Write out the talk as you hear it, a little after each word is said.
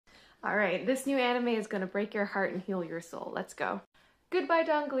Alright, this new anime is gonna break your heart and heal your soul. Let's go. Goodbye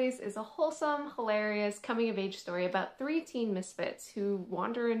Dawn GLEES is a wholesome, hilarious, coming-of-age story about three teen misfits who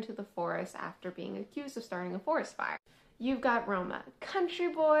wander into the forest after being accused of starting a forest fire. You've got Roma, country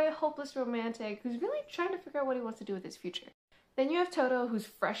boy, hopeless romantic, who's really trying to figure out what he wants to do with his future. Then you have Toto, who's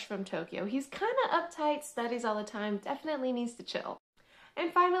fresh from Tokyo. He's kinda uptight, studies all the time, definitely needs to chill.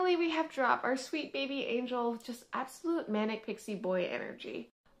 And finally, we have Drop, our sweet baby angel, just absolute manic pixie boy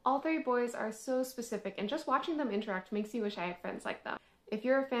energy. All three boys are so specific, and just watching them interact makes you wish I had friends like them. If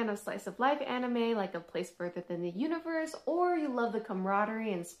you're a fan of slice of life anime like A Place Further Than the Universe, or you love the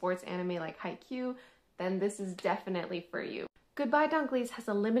camaraderie and sports anime like Haikyuu, then this is definitely for you. Goodbye Dawn GLEES has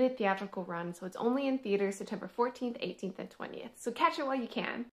a limited theatrical run, so it's only in theaters September 14th, 18th, and 20th, so catch it while you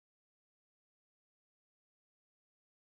can.